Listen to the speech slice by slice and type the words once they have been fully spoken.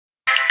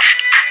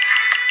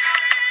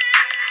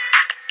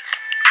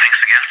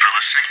again for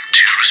listening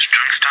to Rooster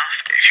Doing Stuff.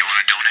 If you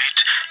want to donate,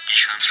 you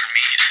transfer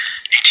me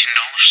 $18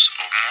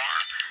 or more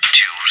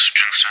to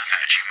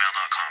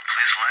roosterdoingstuff@gmail.com.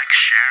 Please like,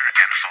 share,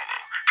 and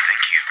follow.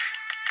 Thank you.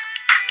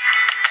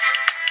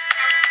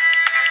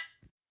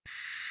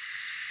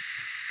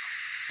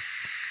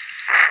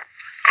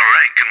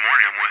 Alright, good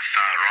morning. I'm with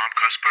Rob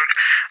Kosberg,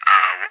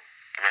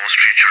 Wall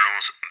Street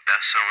Journal's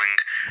best-selling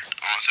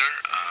author.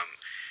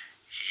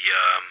 He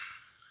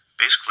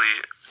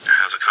basically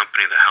has a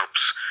company that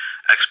helps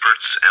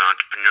experts and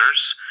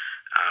entrepreneurs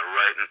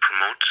write and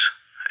promote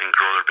and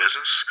grow their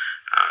business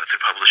through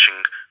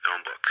publishing their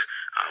own book.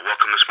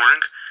 Welcome this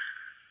morning.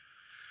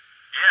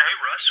 Yeah, hey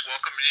Russ,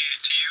 welcome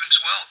to you as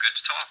well. Good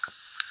to talk.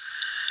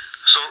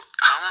 So,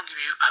 how long have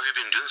you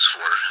been doing this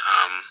for?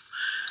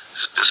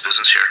 This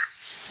business here?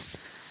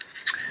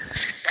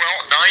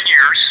 Well, 9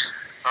 years.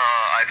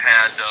 I've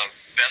had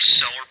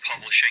Bestseller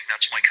Publishing.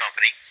 That's my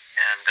company,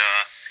 and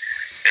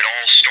it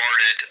all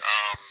started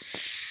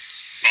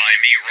by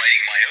me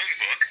writing my own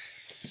book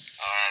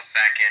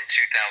back in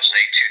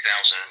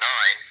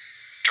 2008-2009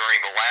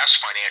 during the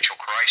last financial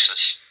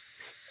crisis,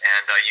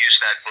 and I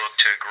used that book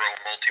to grow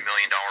a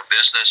multi-million-dollar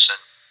business and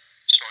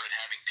started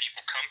having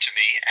people come to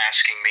me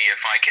asking me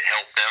if I could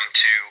help them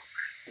to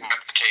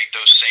replicate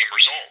those same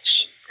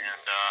results.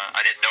 And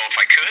I didn't know if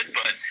I could,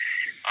 but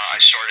I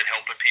started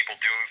helping people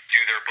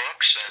do their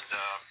books and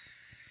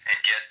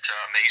get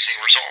amazing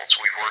results.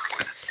 We've worked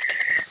with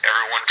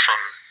everyone from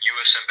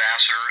U.S.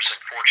 ambassadors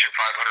and Fortune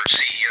 500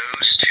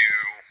 CEOs to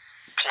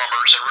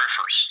plumbers and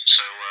roofers.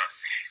 So,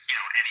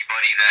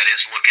 anybody that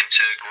is looking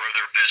to grow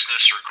their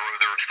business or grow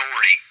their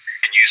authority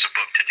can use a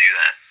book to do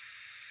that.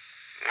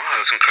 Wow,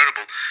 that's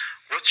incredible.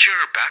 What's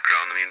your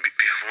background? I mean,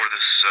 before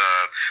the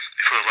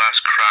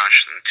last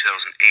crash in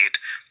 2008,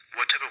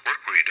 what type of work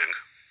were you doing?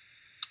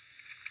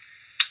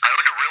 I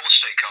owned a real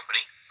estate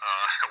company,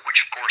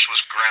 which of course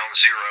was ground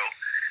zero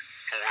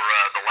for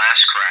the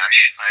last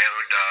crash. I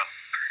owned a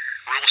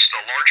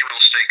large real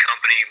estate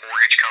company,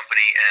 mortgage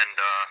company, and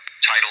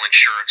title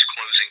insurance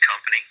closing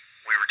company.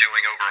 We were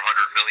doing over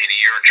 $100 million a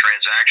year in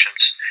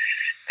transactions,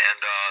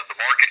 and the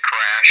market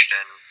crashed,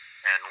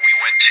 and we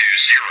went to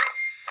zero.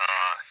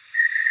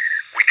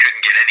 We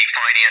couldn't get any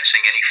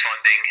financing, any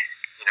funding.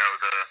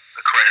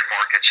 The credit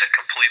markets had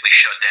completely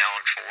shut down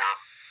for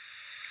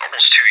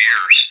almost 2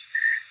 years.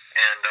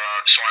 And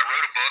so I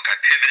wrote a book. I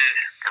pivoted.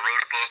 I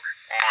wrote a book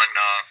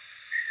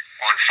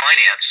on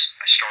finance.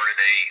 I started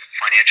a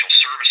financial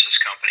services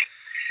company,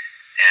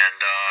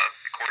 and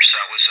of course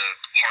that was a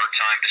hard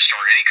time to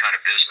start any kind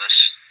of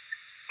business.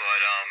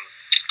 But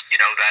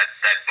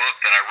that book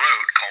that I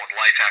wrote called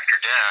Life After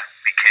Death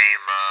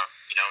became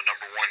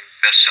 #1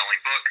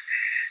 best-selling book,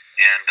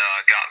 and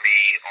got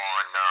me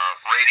on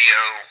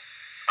radio,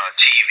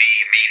 TV,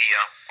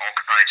 media, all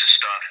kinds of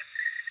stuff.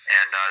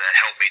 And that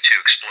helped me to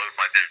explode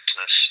my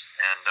business.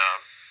 And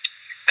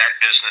that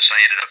business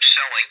I ended up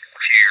selling a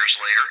few years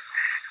later,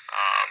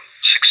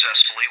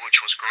 successfully,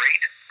 which was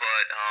great.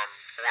 But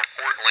more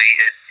importantly,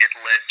 it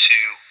led to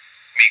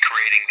me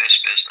creating this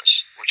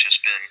business, which has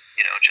been,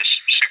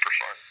 just super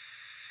fun.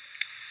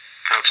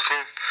 That's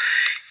cool.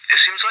 It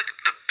seems like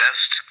the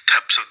best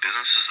types of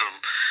businesses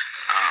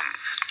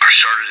are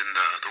started in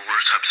the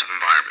worst types of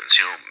environments.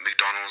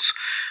 McDonald's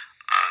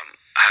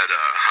had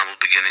humble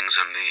beginnings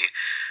in the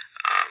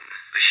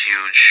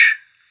huge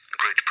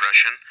Great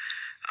Depression.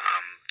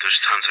 There's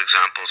tons of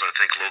examples. I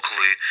think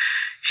locally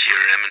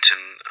here in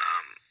Edmonton,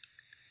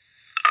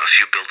 a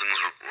few buildings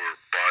were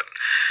bought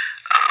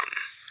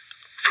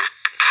for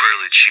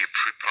fairly cheap.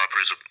 Food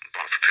properties were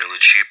bought for fairly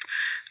cheap.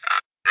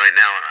 Right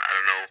now, I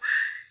don't know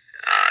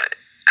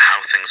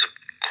how things are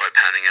quite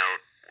panning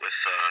out with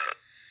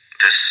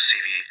this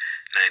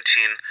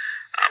CV-19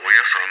 where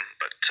you're from,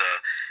 but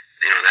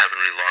they haven't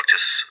really locked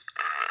us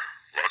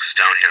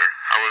down here.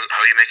 How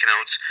are you making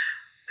out,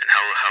 and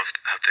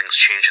how things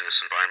change in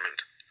this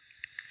environment?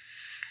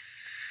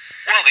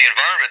 Well, the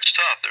environment's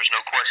tough. There's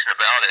no question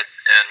about it.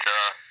 And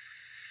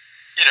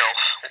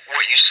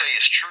what you say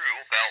is true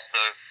about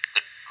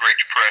the Great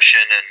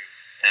Depression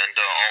and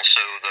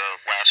also the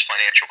last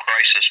financial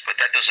crisis. But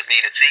that doesn't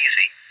mean it's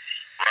easy,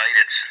 right?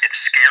 It's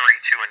scary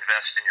to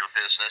invest in your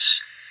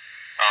business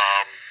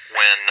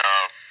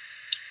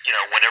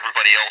when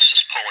everybody else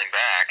is pulling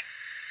back.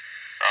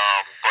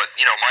 But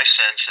my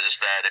sense is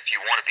that if you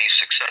want to be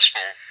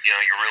successful, you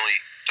really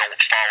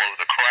don't follow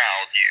the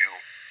crowd.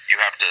 You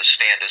have to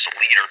stand as a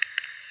leader,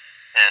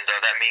 and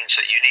that means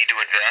that you need to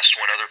invest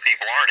when other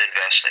people aren't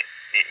investing.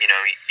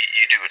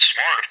 You do it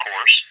smart, of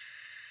course,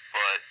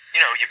 but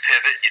you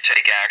pivot, you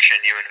take action,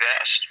 you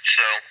invest.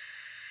 So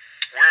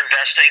we're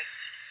investing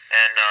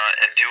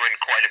and doing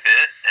quite a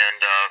bit, and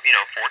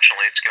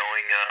fortunately, it's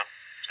going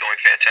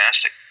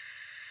fantastic.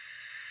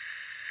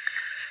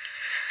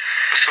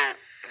 So,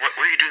 what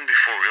were you doing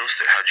before real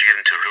estate? How did you get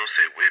into real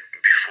estate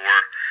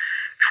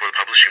before the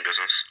publishing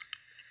business?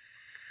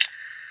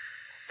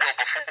 Well,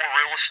 before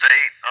real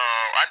estate,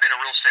 I've been in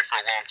real estate for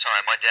a long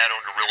time. My dad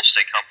owned a real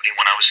estate company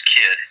when I was a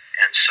kid,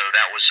 and so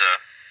that was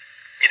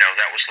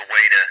the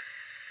way to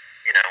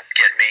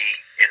get me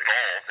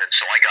involved. And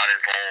so I got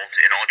involved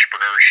in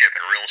entrepreneurship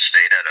and real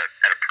estate at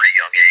a pretty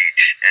young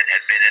age, and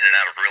had been in and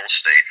out of real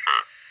estate for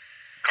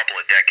a couple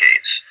of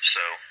decades.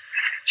 So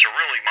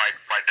really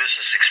my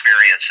business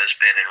experience has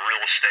been in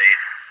real estate,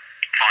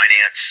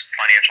 finance,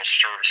 financial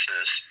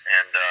services,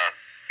 and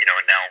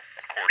now,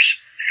 of course,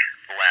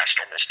 the last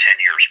almost 10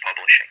 years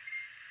publishing.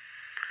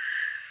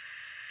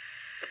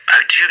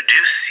 Do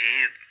you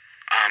see,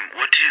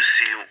 what do you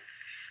see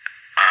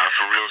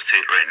for real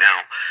estate right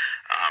now?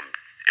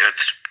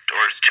 It's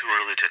too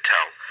early to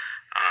tell.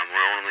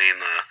 We're only in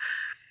the,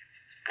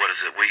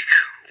 week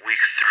 3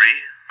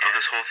 of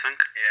this whole thing?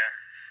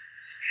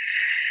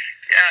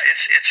 Yeah,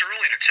 it's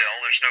early to tell.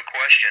 There's no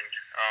question.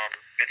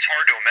 It's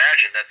hard to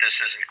imagine that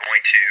this isn't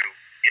going to,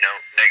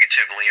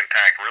 negatively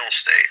impact real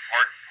estate.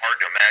 Hard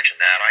to imagine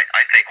that.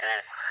 I think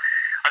we'll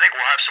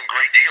have some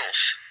great deals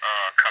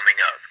coming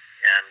up,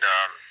 and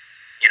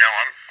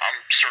I'm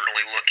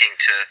certainly looking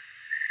to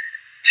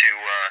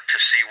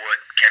see what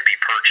can be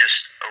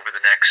purchased over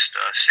the next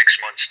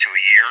 6 months to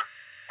a year.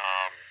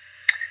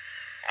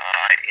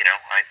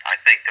 I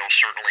think there'll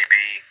certainly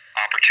be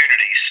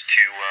opportunities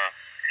to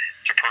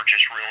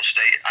purchase real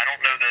estate. I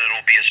don't know that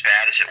it'll be as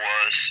bad as it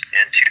was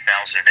in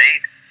 2008,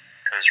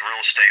 because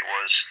real estate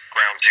was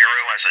ground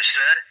zero, as I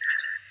said.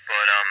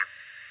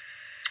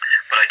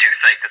 But I do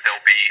think that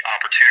there'll be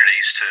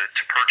opportunities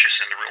to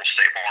purchase in the real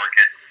estate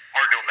market.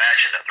 Hard to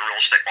imagine that the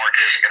real estate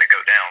market isn't going to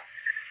go down.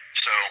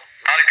 So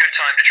not a good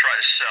time to try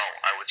to sell,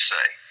 I would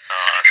say.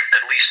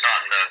 At least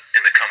not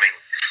in the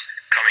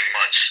coming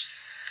months.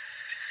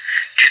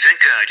 Do you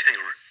think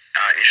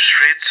interest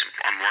rates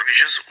on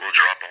mortgages will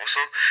drop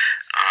also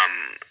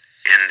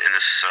in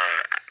this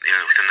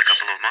within a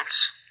couple of months?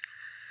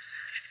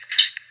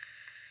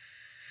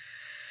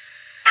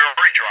 They're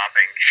already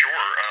dropping,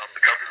 sure.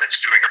 The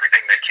government's doing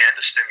everything they can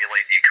to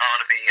stimulate the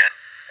economy,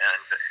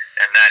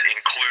 and that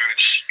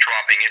includes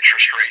dropping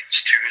interest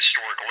rates to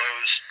historic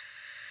lows.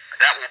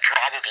 That will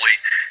probably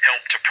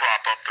help to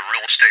prop up the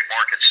real estate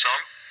market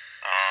some,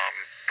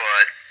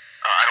 but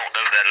I don't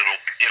know that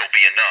it'll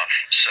be enough.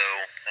 So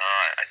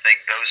I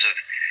think those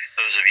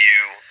of you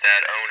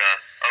that own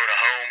a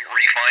home,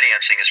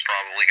 refinancing is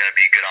probably going to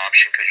be a good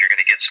option, because you're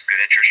going to get some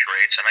good interest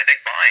rates. And I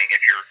think buying,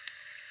 if you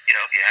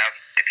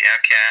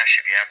have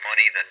cash, if you have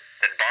money,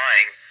 then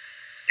buying,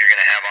 you're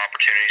going to have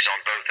opportunities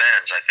on both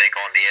ends. I think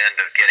on the end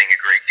of getting a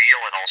great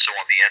deal, and also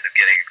on the end of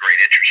getting a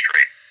great interest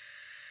rate.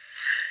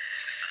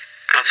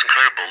 That's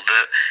incredible.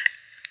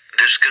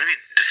 There's going to be,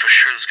 for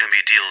sure, there's going to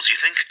be deals. You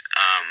think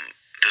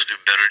there's going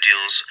to be better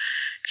deals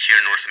here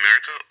in North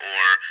America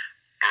or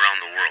around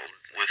the world?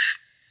 With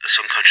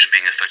some countries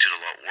being affected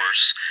a lot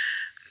worse,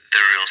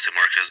 their real estate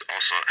market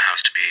also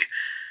has to be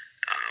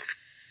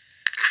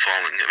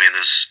falling. I mean,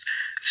 it's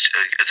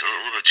a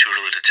little bit too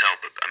early to tell,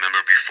 but I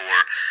remember before,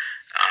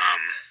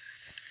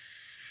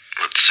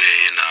 let's say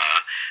in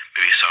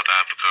maybe South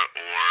Africa,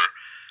 or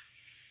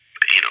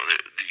you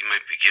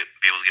might be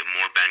able to get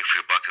more bang for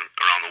your buck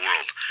around the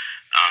world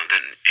than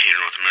here in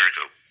North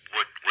America.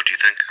 What do you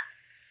think?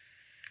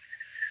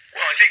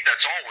 Well, I think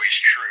that's always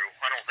true.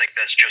 I don't think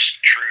that's just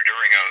true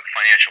during a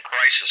financial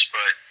crisis,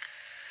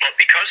 but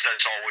because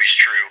that's always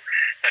true,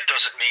 that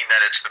doesn't mean that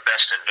it's the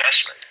best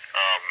investment.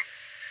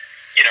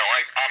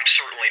 I'm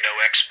certainly no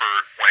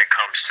expert when it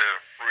comes to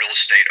real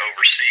estate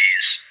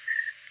overseas,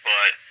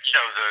 but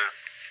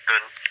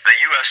the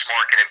U.S.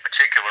 market in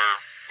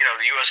particular,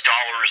 the U.S.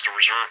 dollar is the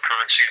reserve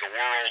currency of the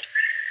world.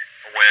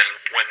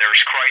 When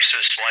there's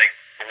crisis like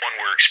the one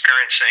we're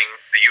experiencing,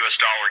 the U.S.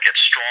 dollar gets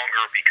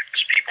stronger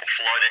because people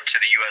flood into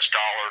the U.S.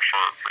 dollar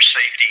for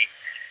safety.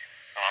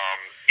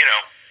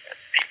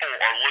 People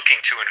are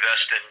looking to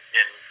invest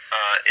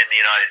in the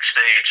United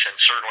States, and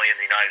certainly in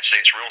the United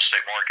States real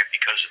estate market,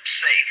 because it's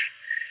safe.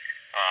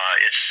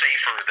 It's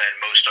safer than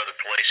most other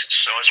places.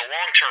 So as a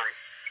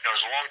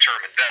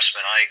long-term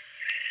investment,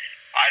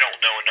 I don't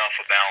know enough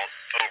about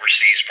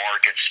overseas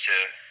markets to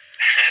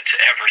to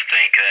ever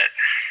think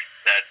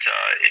that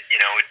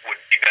it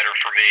would be better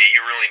for me.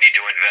 You really need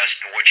to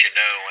invest in what you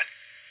know,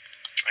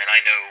 and I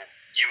know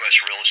U.S.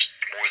 real estate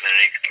more than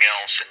anything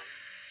else, and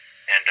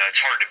it's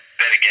hard to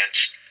bet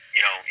against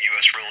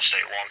U.S. real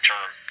estate long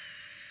term.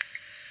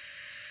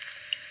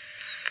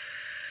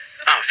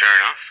 Oh, fair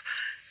enough.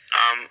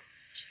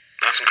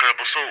 That's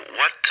incredible. So,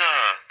 what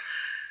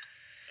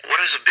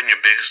has been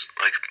your biggest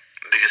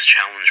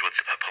challenge with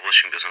the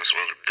publishing business,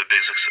 or the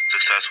biggest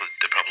success with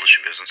the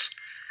publishing business?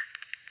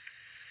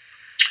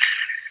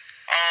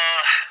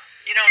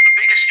 The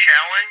biggest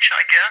challenge,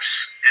 I guess,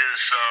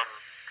 is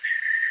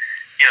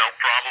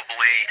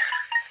probably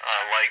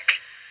like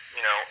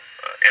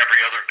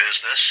every other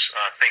business,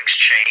 things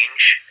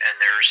change, and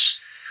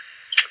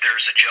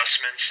there's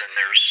adjustments, and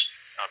there's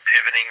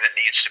pivoting that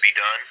needs to be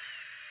done.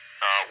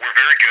 We're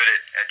very good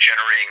at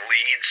generating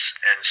leads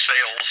and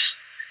sales,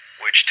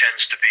 which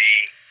tends to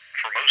be,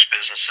 for most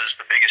businesses,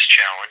 the biggest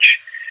challenge.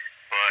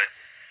 But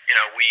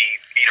we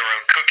eat our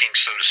own cooking,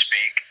 so to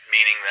speak,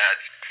 meaning that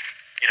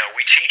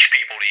we teach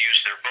people to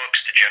use their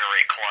books to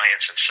generate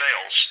clients and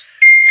sales,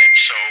 and And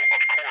so,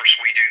 of course,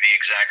 we do the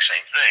exact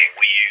same thing.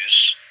 We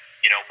use,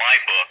 my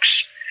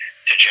books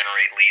to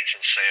generate leads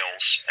and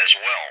sales as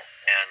well.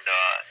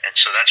 And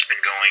so that's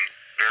been going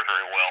very,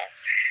 very well,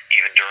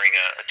 even during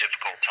a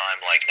difficult time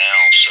like now.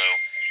 So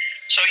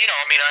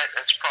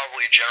that's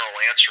probably a general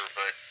answer,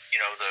 but,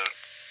 the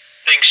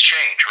things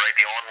change, right?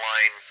 The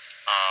online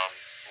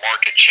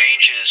market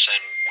changes,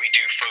 and we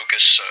do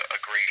focus a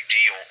great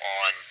deal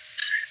on,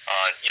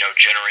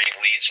 generating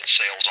leads and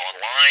sales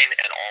online,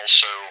 and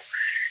also,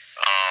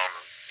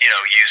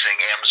 using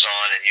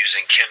Amazon and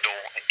using Kindle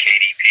and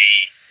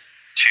KDP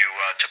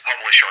to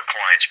publish our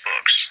clients'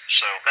 books.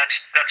 So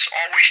that's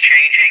always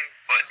changing,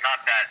 but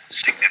not that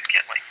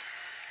significantly.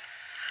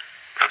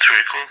 That's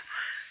very cool.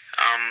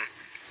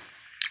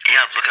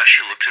 Yeah, I've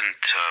actually looked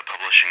into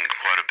publishing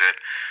quite a bit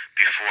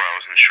before. I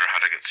wasn't sure how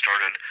to get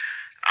started.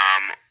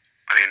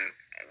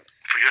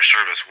 For your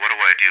service, what do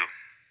I do?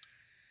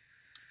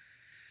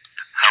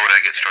 How would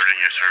I get started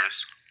in your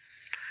service?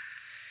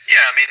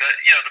 Yeah,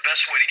 the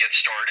best way to get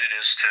started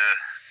is to,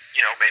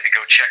 maybe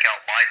go check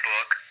out my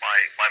book,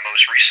 my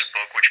most recent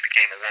book, which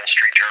became a Wall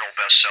Street Journal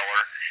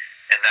bestseller,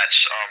 and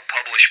that's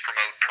Publish,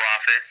 Promote,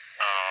 Profit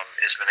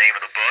is the name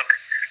of the book.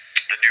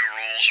 The New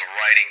Rules of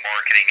Writing,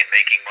 Marketing, and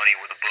Making Money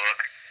with a Book.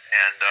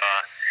 And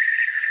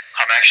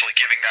I'm actually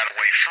giving that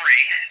away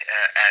free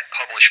at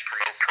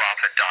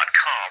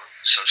publishpromoteprofit.com,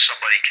 so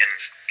somebody can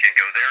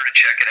go there to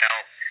check it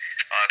out.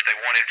 If they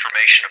want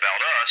information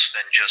about us,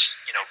 then just,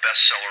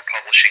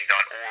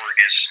 bestsellerpublishing.org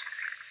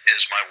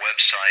is my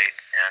website,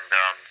 and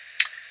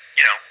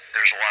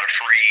there's a lot of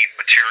free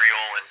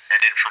material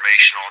and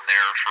information on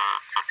there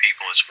for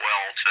people as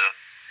well to,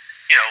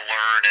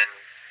 learn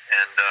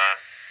and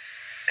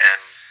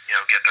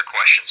get their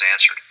questions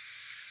answered.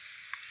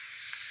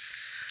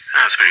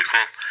 That's very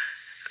cool.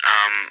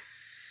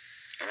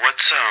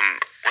 What's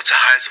the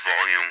highest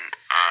volume?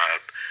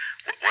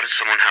 What does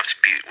someone have to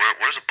be? Where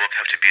does a book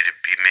have to be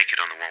make it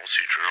on the Wall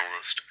Street Journal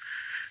list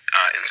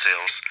in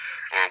sales?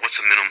 Or what's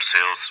the minimum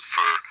sales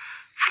for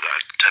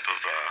that type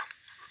of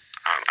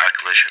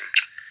acquisition?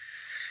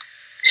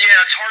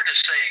 Yeah, it's hard to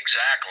say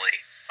exactly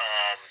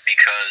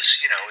because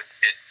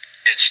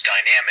it's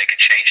dynamic. It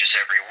changes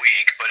every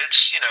week, but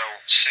it's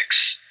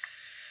 6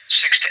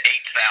 to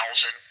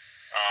 8,000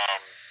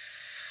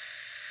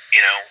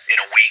 in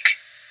a week.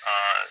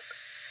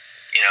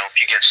 If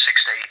you get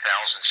 6 to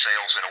 8,000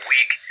 sales in a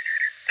week,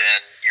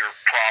 then you're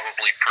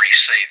probably pretty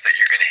safe that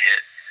you're going to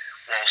hit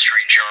Wall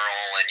Street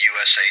Journal and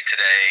USA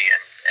Today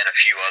and a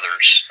few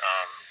others.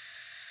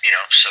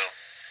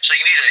 So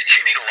you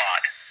need a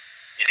lot.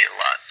 You need a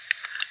lot.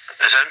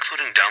 Is that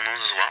including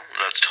downloads as well?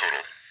 That's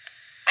total.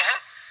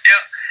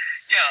 Yeah.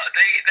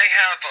 They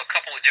have a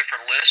couple of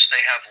different lists.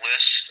 They have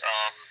lists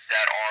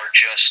that are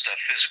just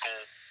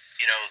physical,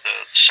 the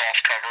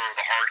soft cover or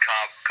the hard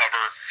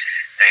cover.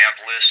 They have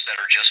lists that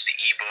are just the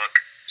ebook.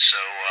 So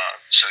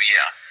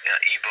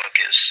ebook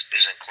is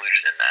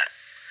included in that.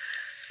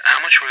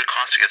 How much would it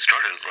cost to get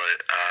started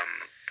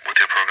with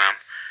your program?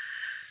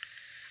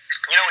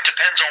 It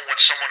depends on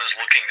what someone is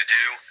looking to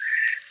do.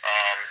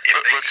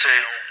 Let's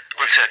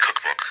say a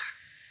cookbook.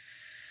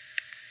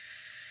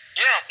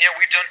 Yeah,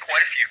 we've done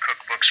quite a few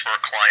cookbooks for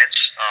our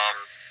clients.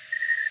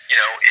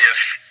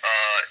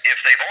 If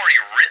they've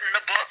already written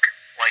the book,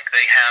 like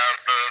they have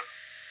the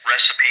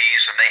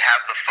recipes and they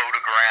have the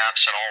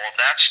photographs and all of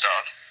that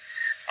stuff.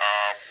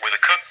 With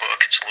a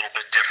cookbook, it's a little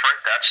bit different.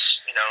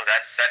 That's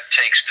that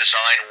takes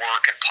design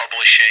work and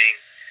publishing,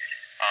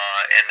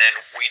 and then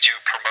we do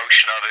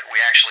promotion of it.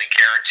 We actually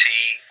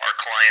guarantee our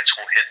clients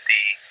will hit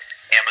the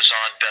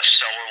Amazon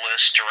bestseller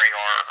list during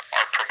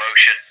our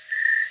promotion.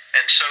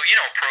 And so,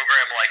 a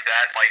program like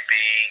that might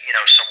be,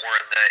 somewhere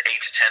in the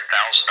 $8,000 to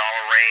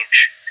 $10,000 range.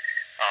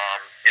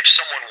 If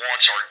someone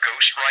wants our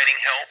ghostwriting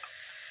help,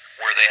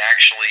 where they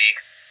actually,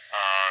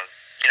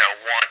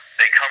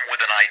 they come with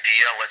an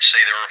idea. Let's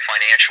say they're a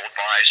financial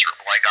advisor,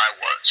 like I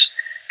was,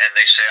 and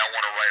they say, I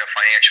want to write a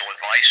financial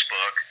advice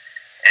book,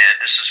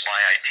 and this is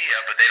my idea,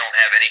 but they don't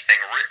have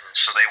anything written,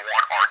 so they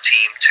want our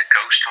team to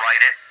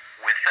ghostwrite it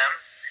with them.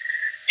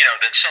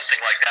 Then something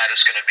like that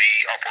is going to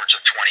be upwards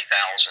of $20,000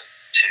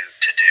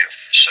 to do.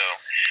 So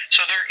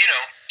they're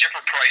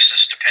different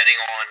prices depending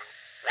on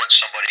what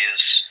somebody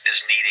is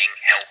needing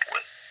help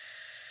with.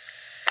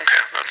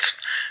 Okay,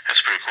 that's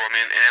pretty cool.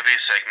 In every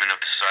segment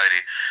of the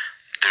society,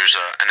 there's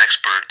an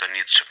expert that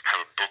needs to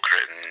have a book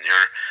written.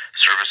 Your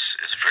service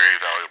is very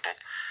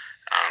valuable,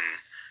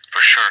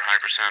 for sure,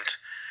 100%.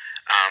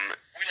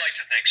 We like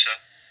to think so.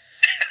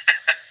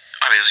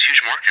 There's a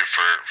huge market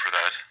for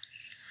that.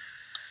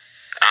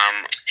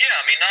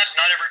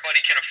 Not everybody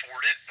can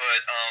afford it,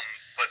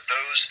 but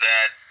those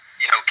that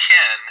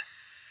can,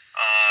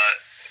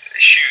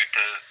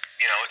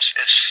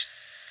 it's.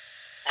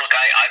 Look,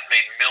 I've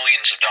made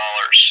millions of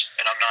dollars,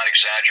 and I'm not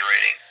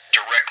exaggerating,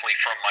 directly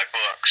from my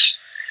books.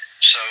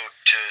 So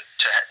to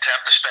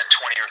have to spend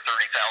 $20,000 or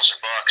 $30,000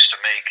 to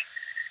make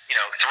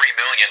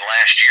 $3 million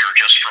last year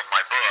just from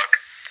my book,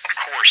 of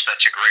course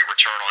that's a great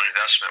return on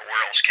investment.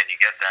 Where else can you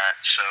get that?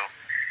 So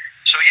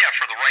yeah,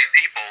 for the right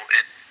people,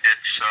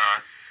 it's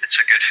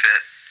a good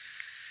fit.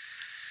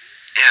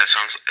 Yeah, it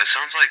sounds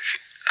like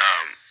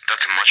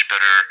that's a much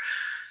better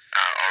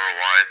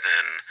ROI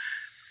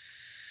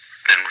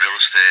than real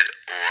estate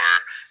or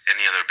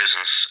any other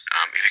business.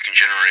 If you can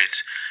generate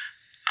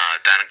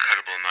that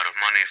incredible amount of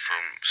money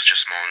from such a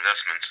small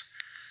investment.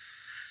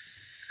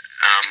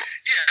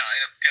 Yeah,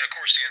 and of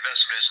course the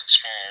investment isn't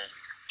small,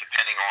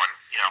 depending on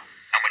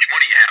how much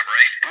money you have,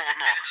 right? Well,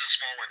 no. It's a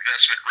small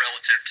investment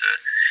relative to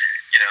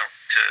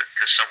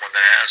to someone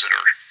that has it,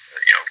 or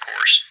of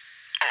course.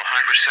 Oh,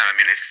 100%.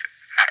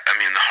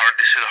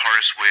 They say the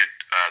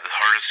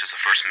hardest is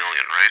the first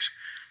million, right?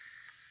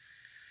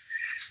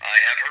 I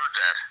have heard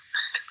that.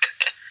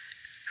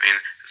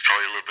 It's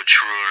probably a little bit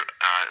truer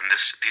in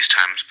these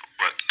times,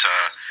 but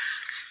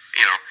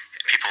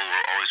people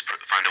will always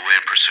find a way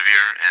and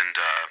persevere and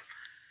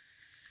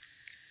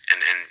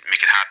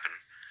make it happen.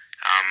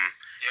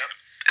 Yep.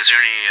 Is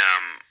there any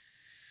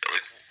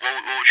what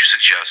would you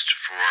suggest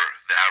for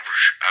the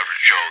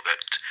average Joe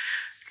that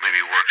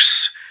maybe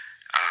works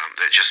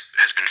that just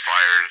has been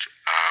fired?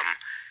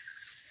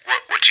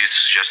 What do you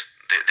suggest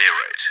they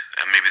write?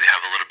 Maybe they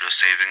have a little bit of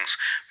savings.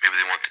 Maybe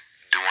they want to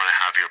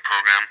have your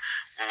program.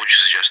 What would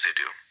you suggest they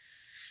do?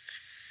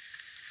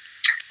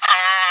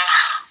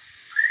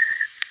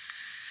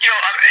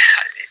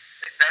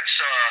 That's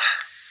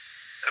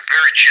a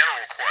very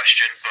general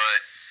question, but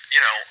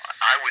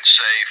I would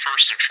say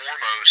first and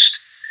foremost,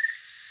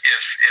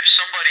 if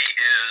somebody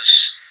is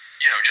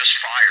just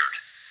fired,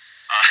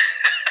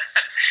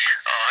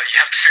 you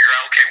have to figure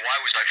out, okay, why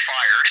was I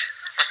fired?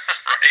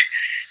 Right?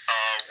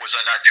 Was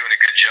I not doing a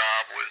good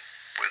job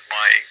with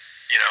my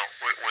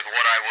with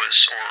what I was,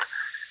 or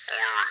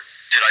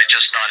did I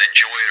just not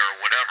enjoy it, or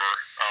whatever?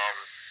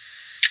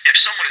 If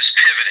someone is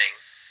pivoting,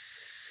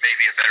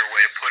 maybe a better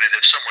way to put it,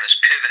 if someone is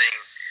pivoting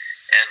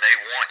and they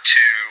want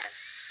to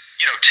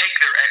take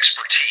their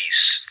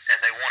expertise and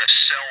they want to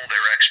sell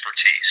their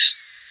expertise,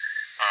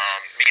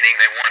 meaning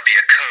they want to be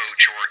a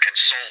coach or a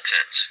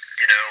consultant,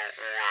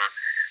 or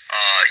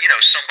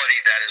somebody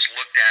that is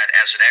looked at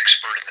as an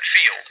expert in the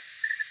field.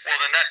 Well,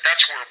 then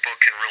that's where a book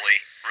can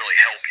really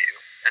help you.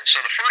 And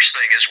so the first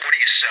thing is, what are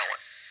you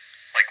selling?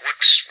 Like,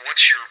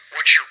 what's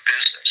your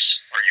business?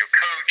 Are you a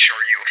coach?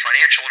 Are you a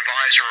financial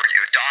advisor? Are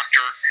you a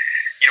doctor?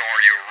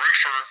 Are you a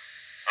roofer?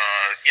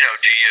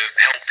 Do you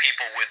help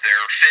people with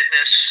their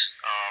fitness?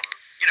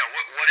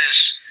 What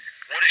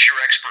is your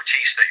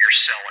expertise that you're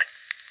selling?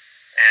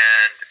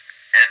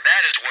 And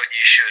that is what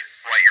you should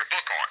write your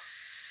book on.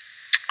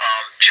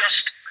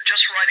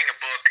 Just writing a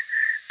book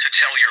to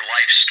tell your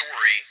life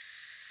story,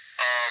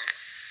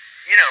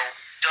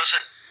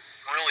 doesn't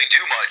really do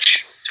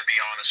much, to be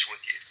honest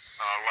with you.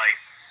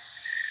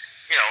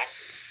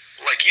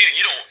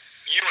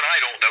 You and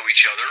I don't know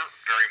each other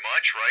very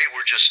much, right?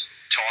 We're just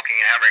talking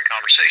and having a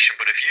conversation.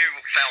 But if you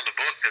found a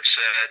book that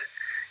said,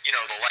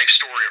 the life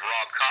story of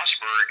Rob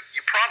Kosberg, you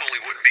probably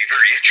wouldn't be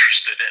very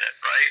interested in it,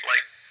 right?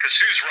 Because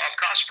who's Rob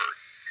Kosberg?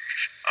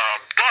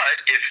 But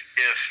if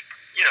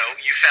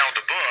you found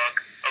a book,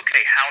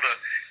 okay, how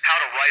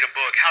to write a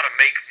book, how to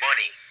make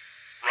money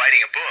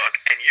writing a book,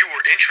 and you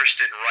were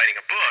interested in writing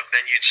a book,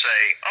 then you'd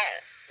say, oh,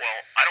 well,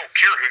 I don't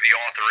care who the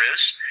author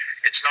is.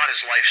 It's not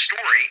his life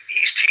story.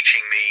 He's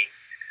teaching me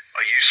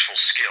a useful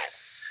skill.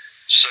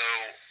 So,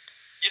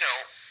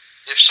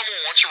 if someone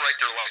wants to write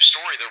their life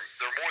story,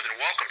 they're more than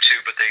welcome to,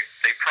 but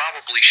they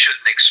probably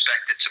shouldn't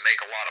expect it to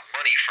make a lot of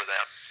money for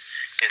them.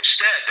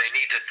 Instead, they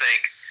need to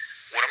think,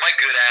 what am I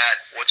good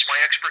at? What's my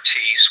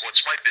expertise?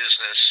 What's my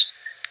business?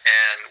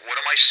 And what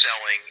am I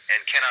selling? And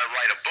can I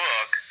write a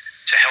book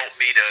to help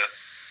me to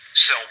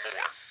sell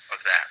more of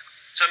that?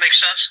 Does that make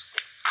sense?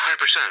 100%.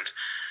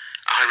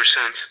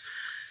 100%.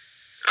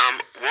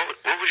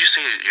 What would you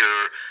say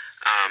your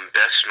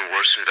best and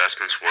worst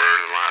investments were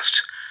in the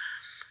last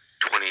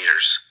 20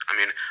 years?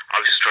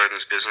 Obviously starting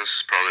this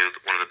business is probably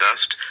one of the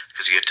best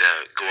because you get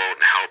to go out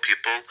and help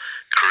people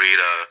create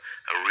a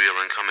real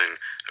income and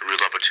a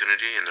real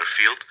opportunity in their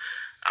field.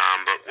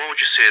 But what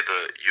would you say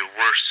your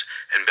worst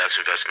and best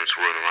investments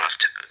were in the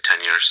last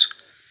 10 years?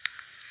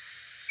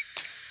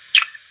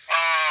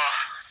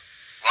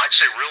 Well, I'd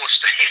say real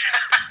estate.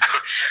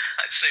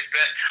 I'd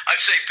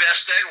say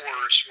best and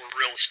worst were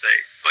real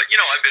estate. But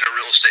I've been in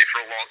real estate for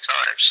a long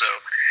time, so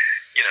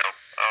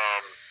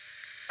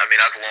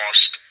I've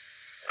lost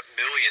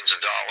millions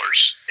of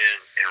dollars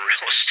in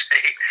real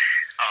estate,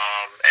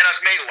 and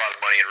I've made a lot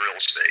of money in real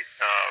estate.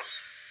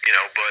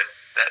 But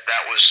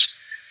that was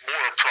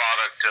more a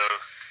product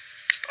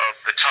of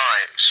the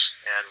times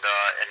and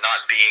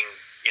not being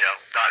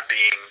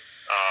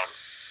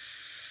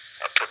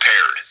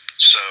prepared.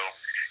 So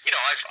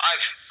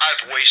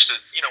I've wasted,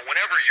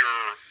 whenever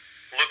you're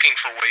looking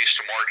for ways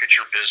to market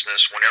your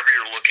business, whenever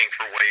you're looking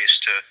for ways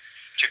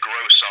to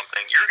grow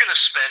something, you're going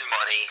to spend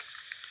money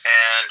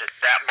and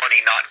that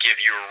money not give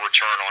you a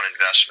return on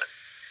investment.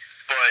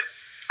 But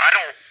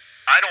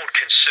I don't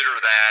consider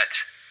that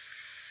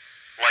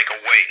like a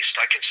waste.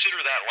 I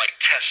consider that like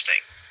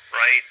testing,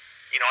 right?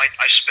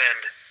 I spend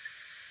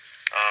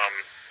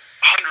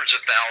hundreds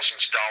of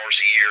thousands of dollars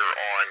a year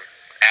on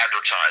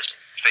advertising,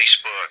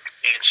 Facebook,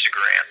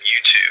 Instagram,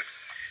 YouTube,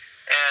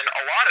 and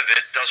a lot of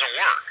it doesn't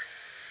work.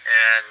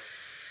 And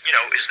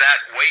is that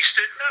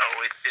wasted?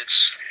 No,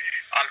 it's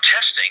I'm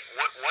testing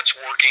what's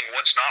working,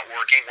 what's not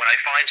working. When I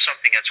find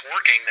something that's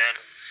working, then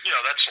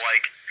that's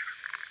like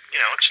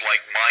it's like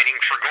mining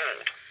for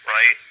gold,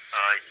 right?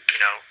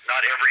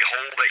 Not every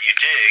hole that you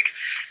dig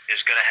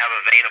is going to have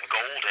a vein of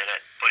gold in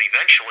it, but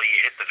eventually you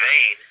hit the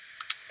vein,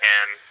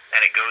 and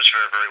it goes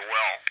very, very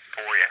well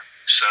for you.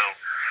 So,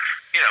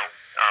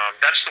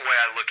 that's the way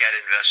I look at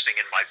investing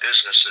in my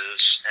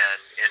businesses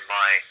and in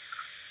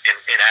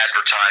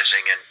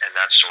advertising and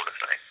that sort of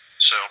thing.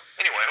 So,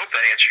 anyway, I hope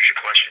that answers your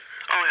question.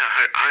 Oh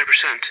yeah, 100%.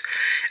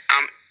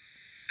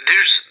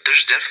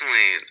 There's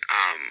definitely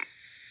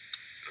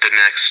the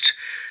next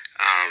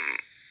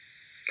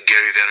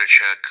Gary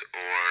Vaynerchuk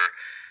or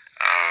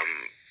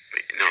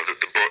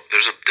the book.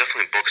 There's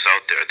definitely books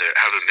out there that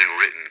haven't been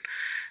written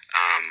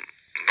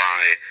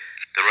by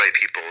the right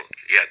people.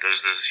 Yeah,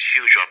 there's this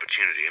huge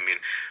opportunity. I mean,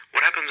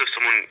 what happens if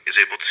someone is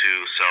able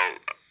to sell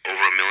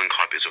over 1 million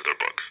copies of their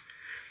book,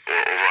 or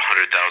over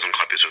 100,000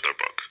 copies of their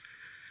book?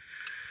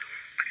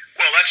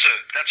 Well, that's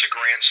a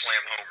grand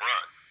slam home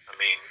run. I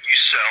mean, you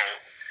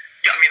sell.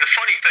 Yeah, I mean, the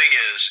funny thing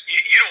is,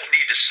 you don't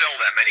need to sell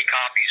that many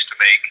copies to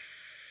make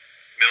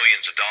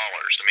millions of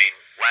dollars. I mean,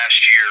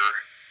 last year,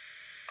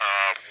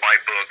 my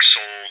book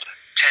sold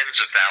tens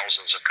of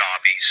thousands of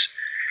copies,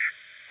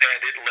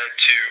 and it led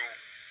to,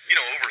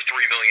 over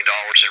 $3 million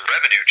in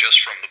revenue just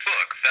from the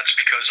book. That's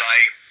because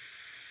I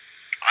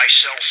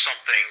sell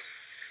something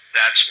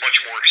that's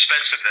much more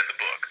expensive than the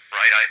book,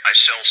 right? I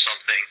sell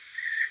something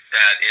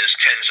that is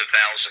tens of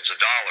thousands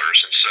of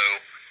dollars, and so,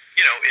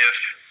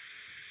 if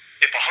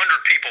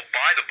 100 people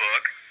buy the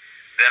book,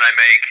 then I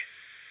make,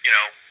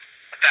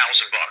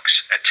 $1,000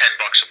 at $10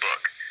 a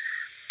book.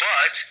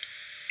 But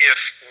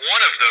if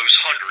one of those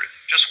 100,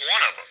 just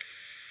one of them,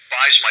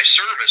 buys my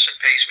service and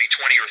pays me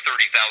 $20,000 or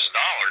 $30,000,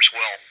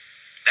 well,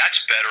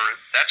 that's better.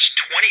 That's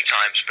 20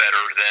 times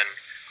better than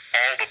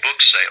all the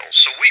book sales.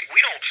 So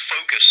we don't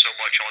focus so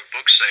much on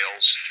book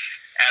sales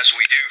as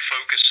we do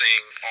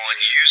focusing on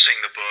using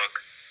the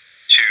book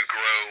to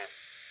grow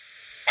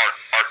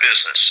our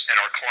business and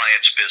our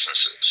clients'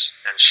 businesses.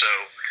 And so,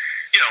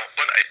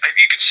 but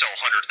you can sell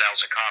 100,000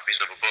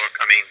 copies of a book,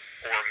 or 1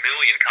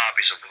 million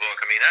copies of a book.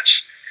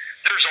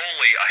 There's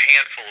only a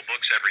handful of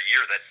books every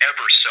year that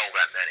ever sell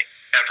that many,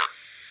 ever.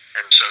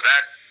 And so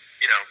that,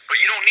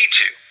 but you don't need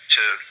to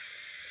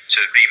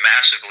be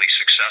massively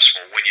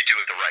successful when you do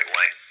it the right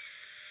way.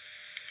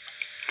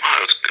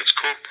 Wow, that's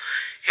cool.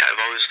 Yeah, I've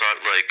always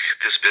thought like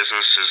this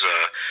business is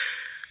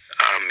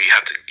you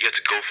have to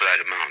go for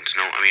that amount.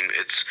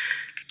 It's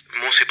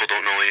most people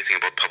don't know anything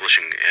about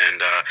publishing, and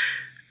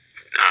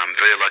I'm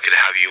very lucky to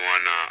have you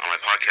on my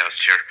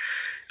podcast here.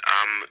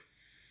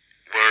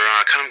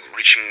 We're kind of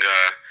reaching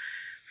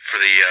for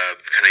the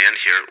kind of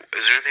end here.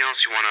 Is there anything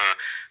else you want to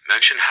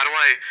mention? How do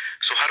I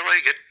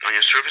get on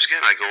your service again?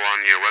 I go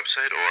on your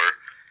website, or?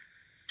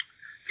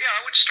 Yeah,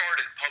 I would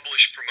start at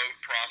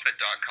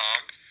publishpromoteprofit.com.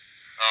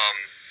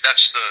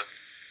 That's the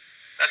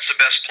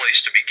best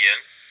place to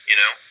begin.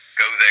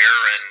 Go there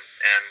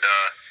and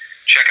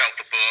check out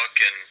the book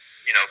and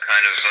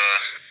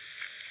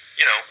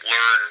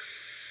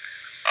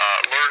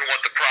learn what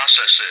the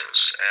process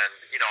is. And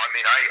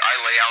I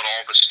lay out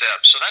all the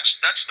steps. So that's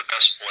the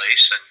best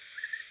place. And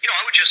I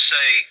would just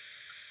say,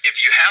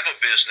 if you have a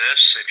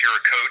business, if you're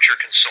a coach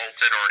or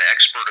consultant or an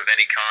expert of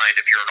any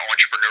kind, if you're an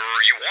entrepreneur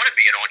or you want to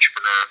be an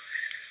entrepreneur,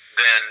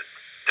 then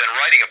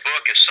writing a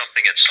book is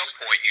something at some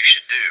point you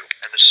should do.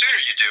 And the sooner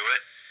you do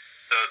it,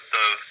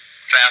 the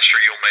faster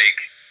you'll make,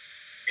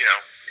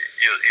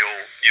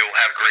 you'll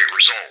have great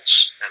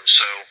results. And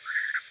so,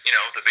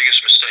 the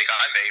biggest mistake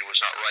I made was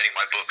not writing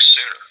my book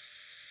sooner.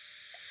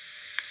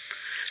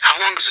 How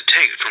long does it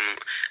take so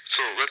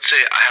let's say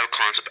I have a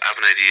concept, I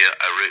have an idea,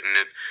 I've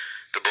written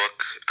the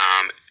book,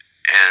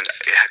 and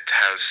it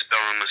has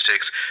spelling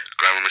mistakes,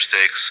 grammar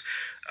mistakes,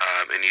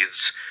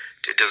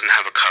 it doesn't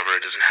have a cover,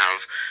 it doesn't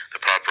have the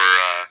proper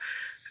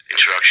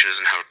introduction, it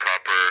doesn't have a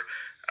proper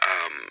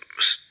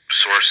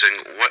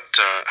sourcing.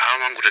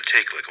 How long would it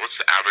take? Like, what's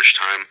the average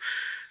time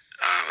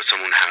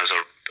someone has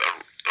a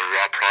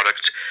raw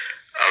product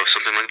of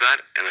something like that,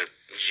 and then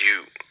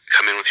you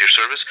come in with your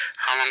service?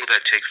 How long would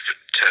that take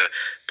to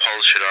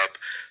polish it up,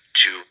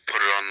 to put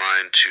it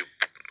online, to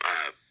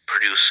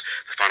produce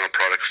the final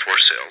product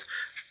for sale?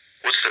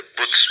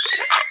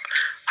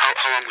 How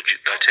long would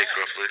that take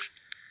roughly?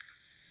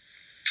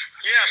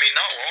 Yeah,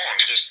 not long,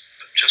 just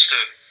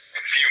a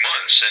few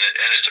months, and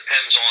it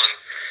depends on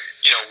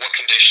what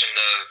condition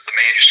the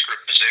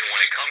manuscript is in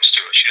when it comes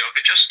to us. If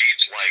it just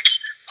needs like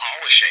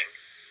polishing,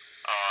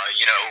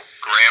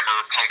 grammar,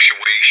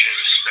 punctuation,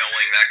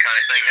 spelling, that kind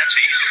of thing, that's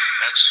easy.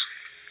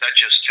 That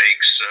just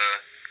takes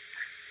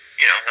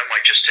that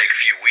might just take a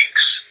few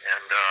weeks,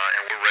 and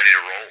we're ready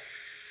to roll.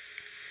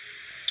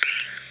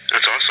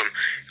 That's awesome.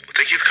 Well,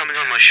 thank you for coming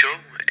on my show,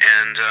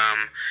 and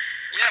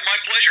yeah, my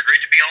pleasure.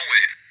 Great to be on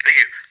with you. Thank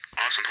you.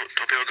 Awesome. Hope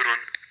you have a good one.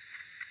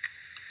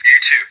 You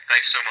too.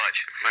 Thanks so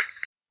much. Bye.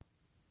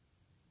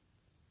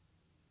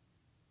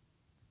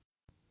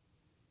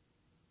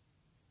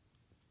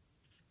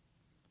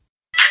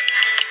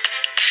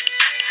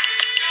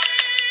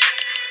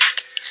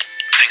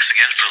 Thanks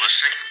again for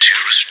listening to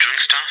Rooster Doing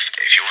Stuff.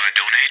 If you want to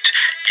donate,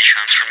 you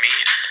transfer me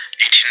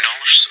 $18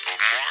 or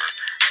more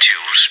to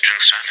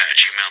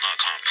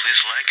roosterdoingstuff@gmail.com.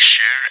 Please like,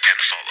 share, and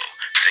follow.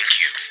 Thank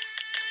you.